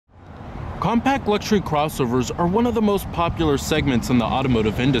Compact luxury crossovers are one of the most popular segments in the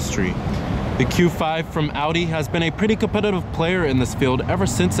automotive industry. The Q5 from Audi has been a pretty competitive player in this field ever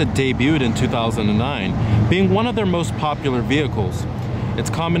since it debuted in 2009, being one of their most popular vehicles.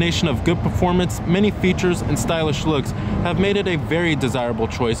 Its combination of good performance, many features, and stylish looks have made it a very desirable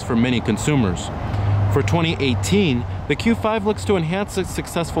choice for many consumers. For 2018, the Q5 looks to enhance its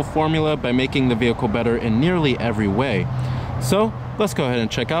successful formula by making the vehicle better in nearly every way. So, let's go ahead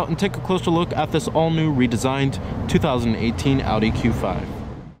and check out and take a closer look at this all-new redesigned 2018 Audi Q5.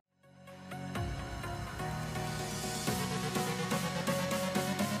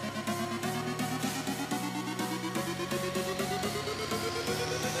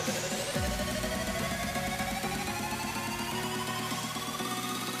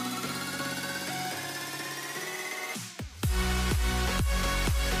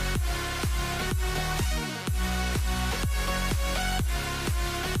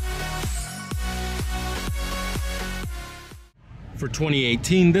 For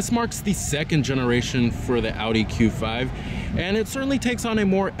 2018, this marks the second generation for the Audi Q5, and it certainly takes on a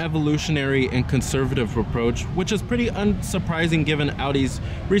more evolutionary and conservative approach, which is pretty unsurprising given Audi's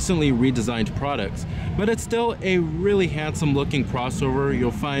recently redesigned products. But it's still a really handsome looking crossover. You'll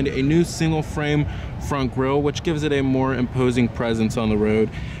find a new single frame front grille, which gives it a more imposing presence on the road.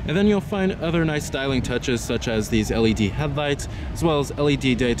 And then you'll find other nice styling touches such as these LED headlights, as well as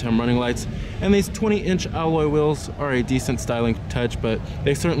LED daytime running lights. And these 20-inch alloy wheels are a decent styling touch, but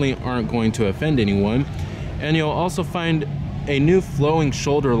they certainly aren't going to offend anyone. And you'll also find a new flowing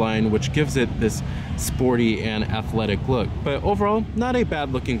shoulder line, which gives it this sporty and athletic look. But overall, not a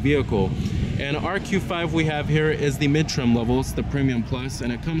bad looking vehicle. And our Q5 we have here is the mid-trim levels, the Premium Plus,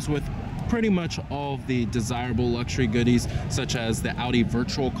 and it comes with pretty much all of the desirable luxury goodies, such as the Audi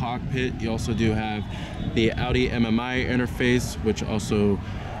virtual cockpit. You also do have the Audi MMI interface, which also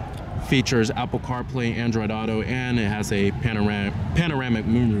features Apple CarPlay, Android Auto, and it has a panoramic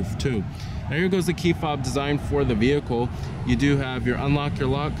moonroof too. Now here goes the key fob design for the vehicle. You do have your unlock, your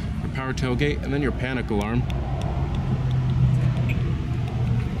lock, your power tailgate, and then your panic alarm.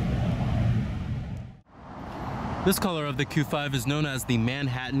 This color of the Q5 is known as the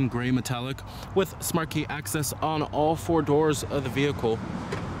Manhattan Gray Metallic, with smart key access on all four doors of the vehicle.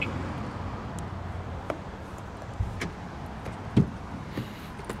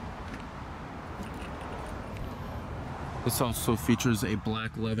 This also features a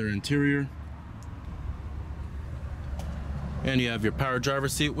black leather interior. And you have your power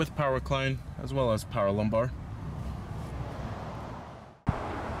driver's seat with power recline, as well as power lumbar.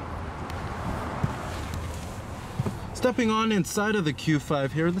 Stepping on inside of the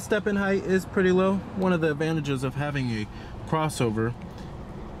Q5 here, the step-in height is pretty low, one of the advantages of having a crossover.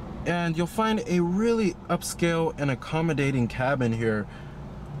 And you'll find a really upscale and accommodating cabin here.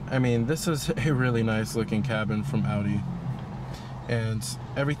 I mean, this is a really nice looking cabin from Audi. And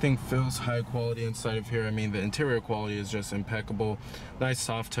everything feels high quality inside of here. I mean, the interior quality is just impeccable. Nice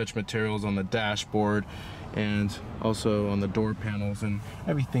soft touch materials on the dashboard and also on the door panels, and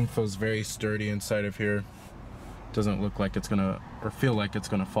everything feels very sturdy inside of here. Doesn't look like it's gonna, or feel like it's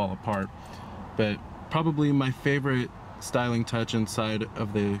gonna fall apart. But probably my favorite styling touch inside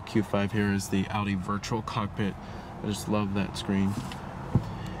of the Q5 here is the Audi virtual cockpit. I just love that screen.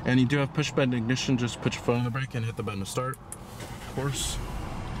 And you do have push button ignition. Just put your foot on the brake and hit the button to start. Of course,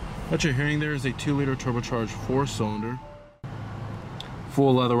 what you're hearing there is a 2-liter turbocharged 4-cylinder,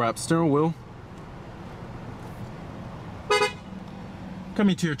 full leather wrapped steering wheel.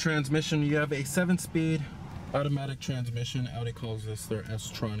 Coming to your transmission, you have a 7-speed automatic transmission. Audi calls this their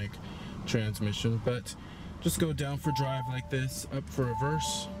S-tronic transmission, but just go down for drive like this, up for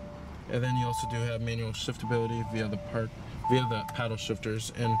reverse, and then you also do have manual shiftability via the paddle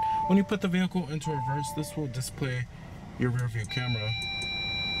shifters. And when you put the vehicle into reverse, this will display your rear view camera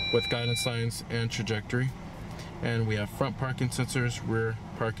with guidance signs and trajectory. And we have front parking sensors, rear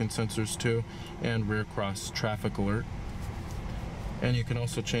parking sensors too, and rear cross traffic alert. And you can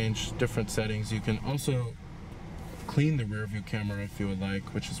also change different settings. You can also clean the rear view camera if you would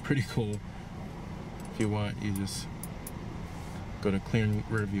like, which is pretty cool. If you want, you just go to clean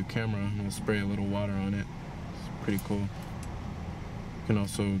rear view camera and we'll spray a little water on it. It's pretty cool. You can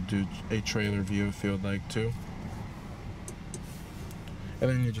also do a trailer view if you would like to. And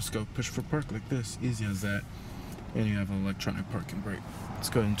then you just go push for park like this, easy as that. And you have an electronic parking brake. Let's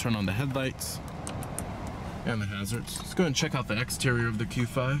go ahead and turn on the headlights and the hazards. Let's go ahead and check out the exterior of the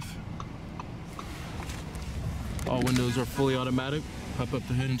Q5. All windows are fully automatic. Pop up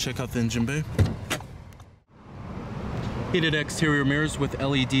the hood and check out the engine bay. Heated exterior mirrors with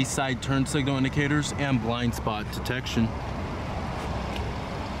LED side turn signal indicators and blind spot detection.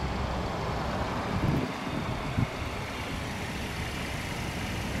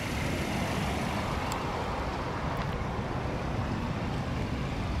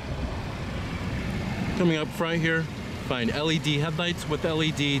 Coming up front here, find LED headlights with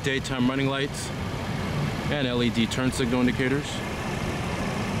LED daytime running lights and LED turn signal indicators.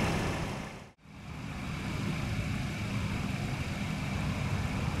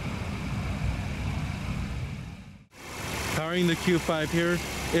 Powering the Q5 here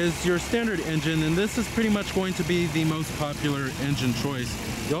is your standard engine, and this is pretty much going to be the most popular engine choice.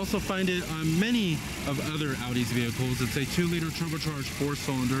 You also find it on many of other Audi's vehicles. It's a 2-liter turbocharged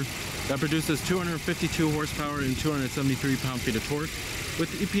 4-cylinder that produces 252 horsepower and 273 pound-feet of torque, with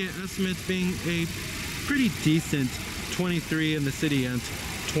EPA estimates being a pretty decent 23 in the city and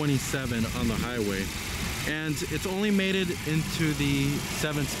 27 on the highway. And it's only made it into the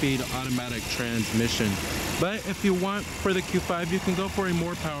 7-speed automatic transmission. But if you want for the Q5, you can go for a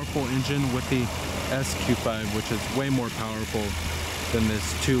more powerful engine with the SQ5, which is way more powerful than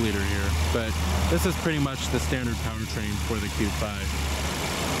this 2-liter here. But this is pretty much the standard powertrain for the Q5.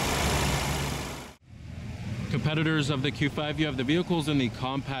 Competitors of the Q5, you have the vehicles in the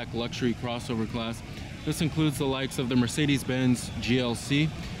compact luxury crossover class. This includes the likes of the Mercedes-Benz GLC.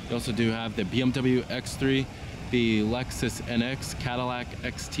 You also do have the BMW X3, the Lexus NX, Cadillac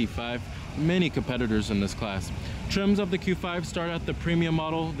XT5, many competitors in this class. Trims of the Q5 start at the premium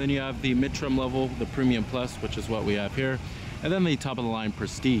model, then you have the mid-trim level, the premium plus, which is what we have here, and then the top of the line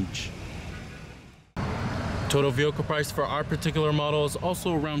prestige. Total vehicle price for our particular model is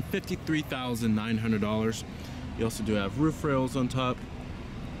also around $53,900. You also do have roof rails on top.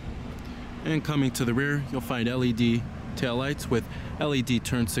 And coming to the rear, you'll find LED taillights with LED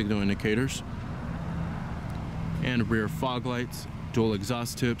turn signal indicators and rear fog lights, dual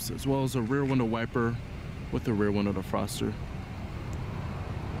exhaust tips, as well as a rear window wiper with a rear window defroster.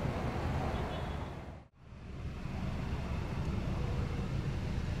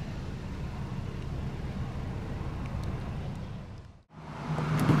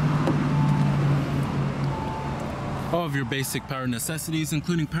 All of your basic power necessities,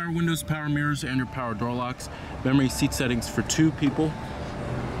 including power windows, power mirrors, and your power door locks. Memory seat settings for 2 people.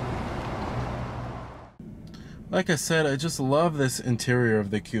 Like I said, I just love this interior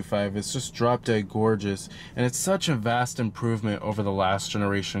of the Q5. It's just drop dead gorgeous, and it's such a vast improvement over the last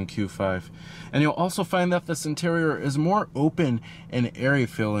generation Q5. And you'll also find that this interior is more open and airy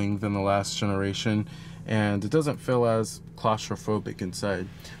feeling than the last generation, and it doesn't feel as claustrophobic inside.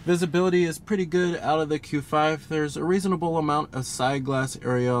 Visibility is pretty good out of the Q5. There's a reasonable amount of side glass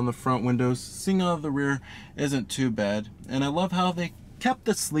area on the front windows. Seeing out of the rear isn't too bad. And I love how they kept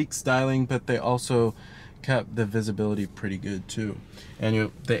the sleek styling, but they also kept the visibility pretty good too.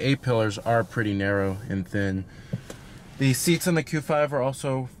 And the A-pillars are pretty narrow and thin. The seats in the Q5 are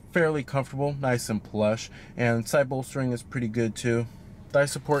also fairly comfortable, nice and plush, and side bolstering is pretty good too. Thigh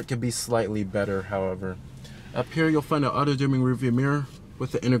support can be slightly better, however. Up here you'll find an auto-dimming rearview mirror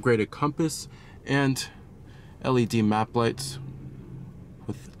with the integrated compass and LED map lights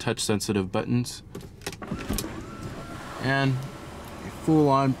with touch-sensitive buttons, and a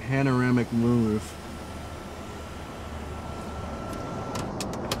full-on panoramic moonroof.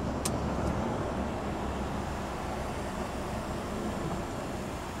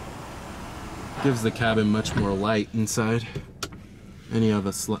 Gives the cabin much more light inside. And you have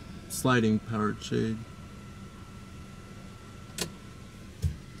a sliding powered shade.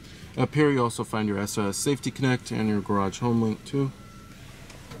 Up here you also find your SOS Safety Connect and your garage home link too.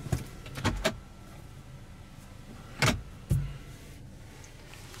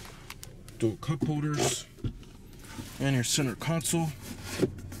 Dual cup holders and your center console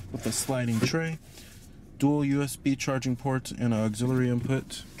with a sliding tray, dual USB charging ports and an auxiliary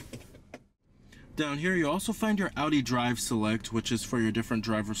input. Down here you also find your Audi Drive Select, which is for your different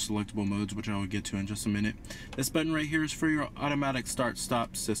driver selectable modes, which I will get to in just a minute. This button right here is for your automatic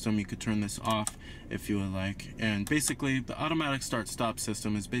start-stop system. You could turn this off if you would like. And basically the automatic start-stop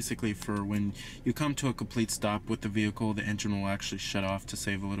system is basically for when you come to a complete stop with the vehicle, the engine will actually shut off to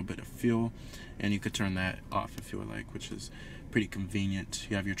save a little bit of fuel, and you could turn that off if you would like, which is pretty convenient.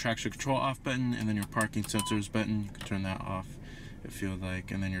 You have your traction control off button and then your parking sensors button. You could turn that off if you would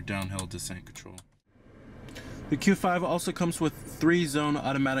like, and then your downhill descent control. The Q5 also comes with 3-zone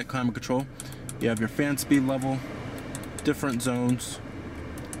automatic climate control. You have your fan speed level, different zones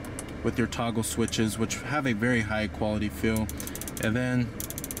with your toggle switches, which have a very high quality feel, and then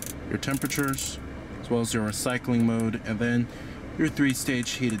your temperatures, as well as your recycling mode, and then your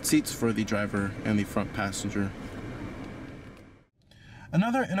 3-stage heated seats for the driver and the front passenger.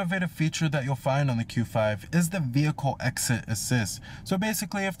 Another innovative feature that you'll find on the Q5 is the vehicle exit assist. So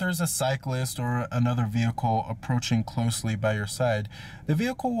basically, if there's a cyclist or another vehicle approaching closely by your side, the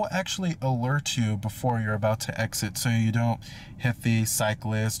vehicle will actually alert you before you're about to exit so you don't hit the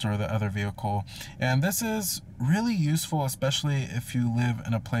cyclist or the other vehicle. And this is really useful, especially if you live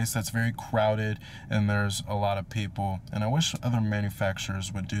in a place that's very crowded and there's a lot of people. And I wish other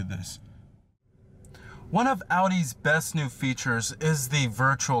manufacturers would do this. One of Audi's best new features is the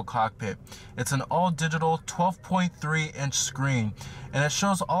virtual cockpit. It's an all-digital 12.3-inch screen, and it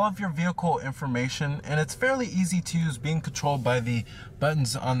shows all of your vehicle information, and it's fairly easy to use, being controlled by the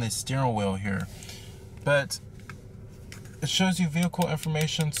buttons on the steering wheel here. But it shows you vehicle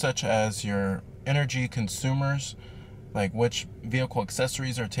information such as your energy consumers, like which vehicle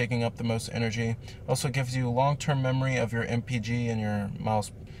accessories are taking up the most energy. Also gives you long-term memory of your MPG and your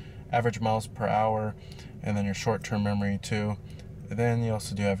average miles per hour, and then your short-term memory too. And then you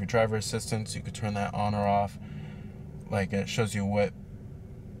also do have your driver assistance. You could turn that on or off. Like, it shows you what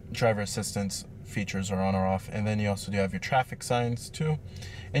driver assistance features are on or off. And then you also do have your traffic signs too.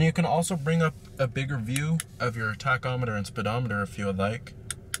 And you can also bring up a bigger view of your tachometer and speedometer if you would like.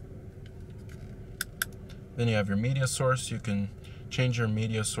 Then you have your media source. You can change your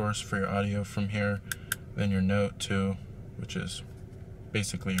media source for your audio from here. Then your note too, which is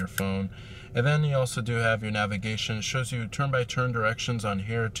basically your phone. And then you also do have your navigation. It shows you turn-by-turn directions on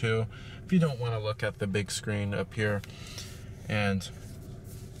here too, if you don't want to look at the big screen up here. And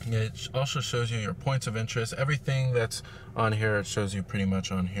it also shows you your points of interest. Everything that's on here, it shows you pretty much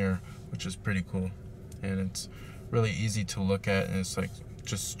on here, which is pretty cool. And it's really easy to look at, and it's like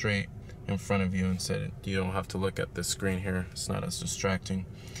just straight in front of you instead. You don't have to look at this screen here. It's not as distracting.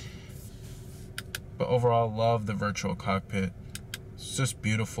 But overall, love the virtual cockpit. It's just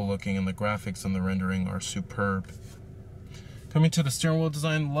beautiful looking, and the graphics and the rendering are superb. Coming to the steering wheel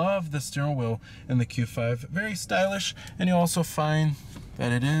design, love the steering wheel in the Q5. Very stylish, and you'll also find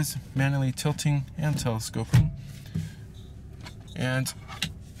that it is manually tilting and telescoping. And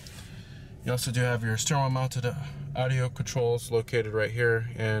you also do have your steering wheel mounted audio controls located right here,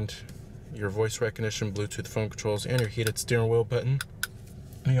 and your voice recognition, Bluetooth phone controls, and your heated steering wheel button.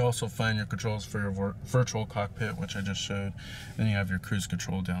 And you also find your controls for your virtual cockpit, which I just showed. Then you have your cruise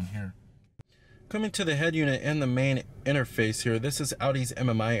control down here. Coming to the head unit and the main interface here, this is Audi's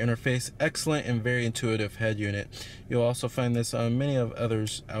MMI interface. Excellent and very intuitive head unit. You'll also find this on many of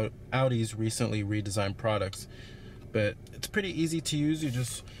others Audi's recently redesigned products. But it's pretty easy to use. You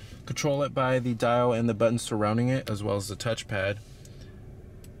just control it by the dial and the buttons surrounding it, as well as the touchpad.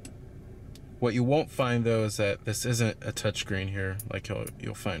 What you won't find though is that this isn't a touchscreen here like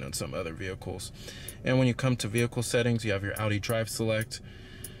you'll find on some other vehicles. And when you come to vehicle settings, you have your Audi Drive Select.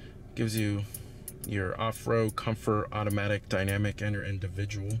 Gives you your off-road, comfort, automatic, dynamic, and your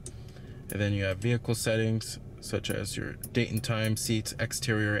individual. And then you have vehicle settings such as your date and time, seats,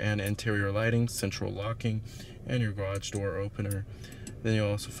 exterior and interior lighting, central locking, and your garage door opener. Then you'll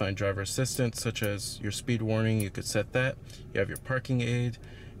also find driver assistance such as your speed warning. You could set that. You have your parking aid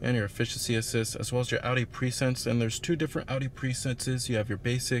and your efficiency assist, as well as your Audi presense. And there's two different Audi presenses. You have your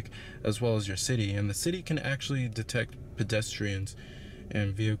basic as well as your city, and the city can actually detect pedestrians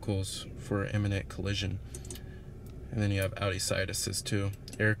and vehicles for imminent collision. And then you have Audi side assist too.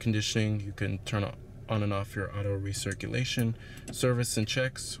 Air conditioning, you can turn on and off your auto recirculation. Service and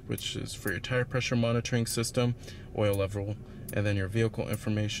checks, which is for your tire pressure monitoring system, oil level, and then your vehicle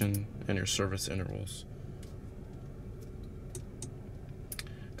information and your service intervals.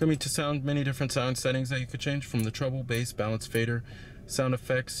 Coming to sound, many different sound settings that you could change, from the treble, bass, balance, fader, sound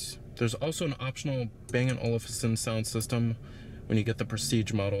effects. There's also an optional Bang & Olufsen sound system when you get the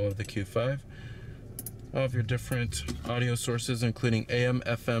Prestige model of the Q5. All of your different audio sources, including AM,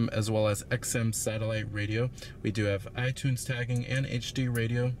 FM, as well as XM satellite radio. We do have iTunes tagging and HD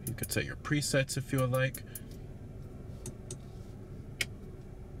radio. You could set your presets if you would like.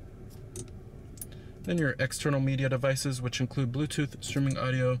 Then your external media devices, which include Bluetooth, streaming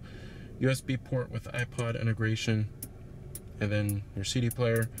audio, USB port with iPod integration, and then your CD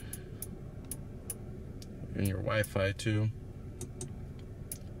player, and your Wi-Fi too.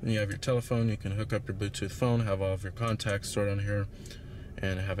 Then you have your telephone. You can hook up your Bluetooth phone, have all of your contacts stored on here,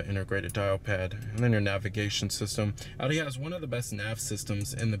 and have an integrated dial pad. And then your navigation system. Audi has one of the best nav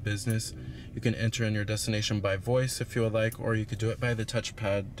systems in the business. You can enter in your destination by voice if you would like, or you could do it by the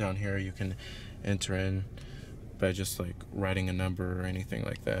touchpad down here. You can enter in by just like writing a number or anything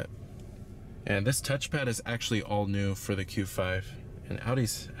like that. And this touchpad is actually all new for the Q5, and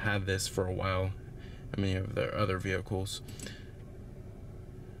Audi's had this for a while in many of their other vehicles.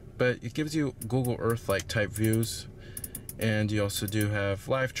 But it gives you Google Earth like type views, And you also do have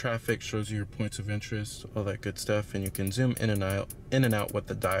live traffic, shows you your points of interest, all that good stuff, and you can zoom in and out with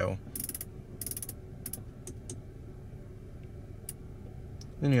the dial.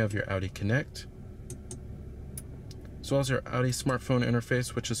 Then you have your Audi Connect, as well as your Audi smartphone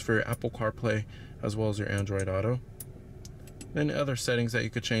interface, which is for your Apple CarPlay, as well as your Android Auto. Then other settings that you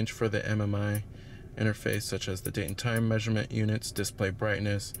could change for the MMI interface, such as the date and time measurement units, display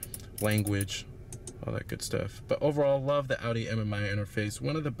brightness, language, all that good stuff. But overall, love the Audi MMI interface.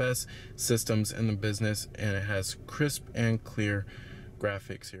 One of the best systems in the business, and it has crisp and clear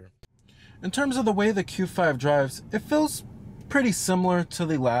graphics here. In terms of the way the Q5 drives, it feels pretty similar to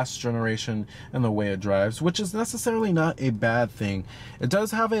the last generation in the way it drives, which is necessarily not a bad thing. It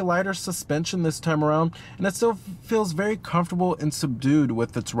does have a lighter suspension this time around, and it still feels very comfortable and subdued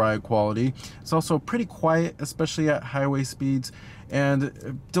with its ride quality. It's also pretty quiet, especially at highway speeds, and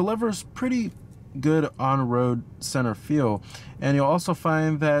it delivers pretty good on-road center feel. And you'll also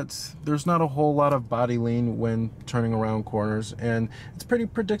find that there's not a whole lot of body lean when turning around corners, and it's pretty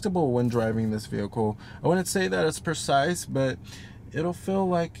predictable when driving this vehicle. I wouldn't say that it's precise, but it'll feel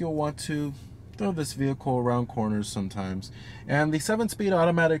like you'll want to throw this vehicle around corners sometimes. And the 7-speed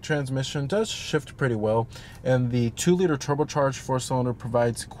automatic transmission does shift pretty well, and the 2-liter turbocharged 4-cylinder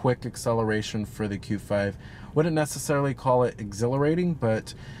provides quick acceleration for the Q5. Wouldn't necessarily call it exhilarating,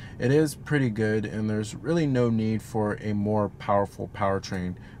 but it is pretty good, and there's really no need for a more powerful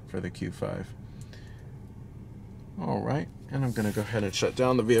powertrain for the Q5. All right, and I'm gonna go ahead and shut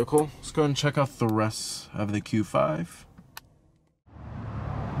down the vehicle. Let's go ahead and check out the rest of the Q5.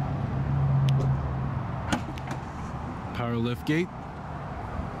 Power lift gate.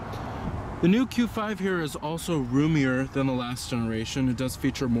 The new Q5 here is also roomier than the last generation. It does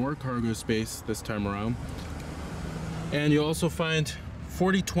feature more cargo space this time around. And you'll also find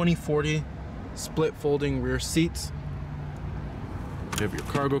 40-20-40 split folding rear seats. You have your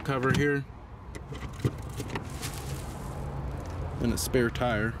cargo cover here, and a spare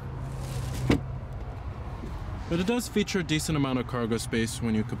tire. But it does feature a decent amount of cargo space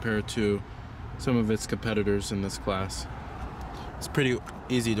when you compare it to some of its competitors in this class. It's pretty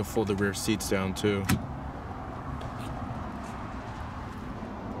easy to fold the rear seats down too.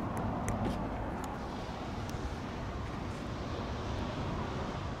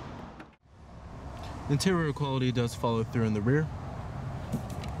 Interior quality does follow through in the rear.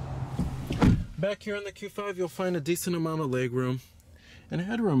 Back here in the Q5, you'll find a decent amount of legroom, and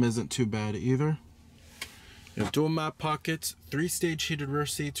headroom isn't too bad either. You have dual map pockets, 3-stage heated rear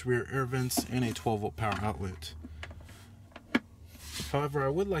seats, rear air vents, and a 12-volt power outlet. However, I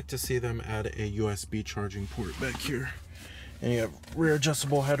would like to see them add a USB charging port back here. And you have rear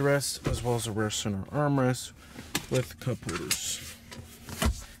adjustable headrest, as well as a rear center armrest with cup holders.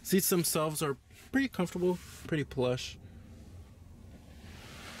 Seats themselves are pretty comfortable, pretty plush.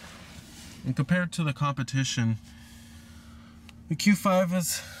 And compared to the competition, the Q5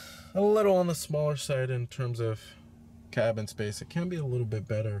 is a little on the smaller side in terms of cabin space. It can be a little bit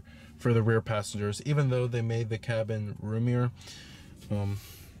better for the rear passengers, even though they made the cabin roomier.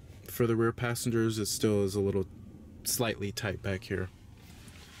 For the rear passengers, it still is a little slightly tight back here.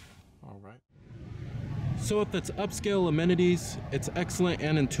 All right. So with its upscale amenities, its excellent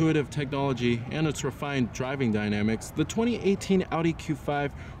and intuitive technology, and its refined driving dynamics, the 2018 Audi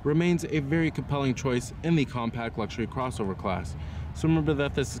Q5 remains a very compelling choice in the compact luxury crossover class. So remember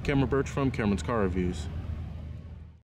that this is Cameron Birch from Cameron's Car Reviews.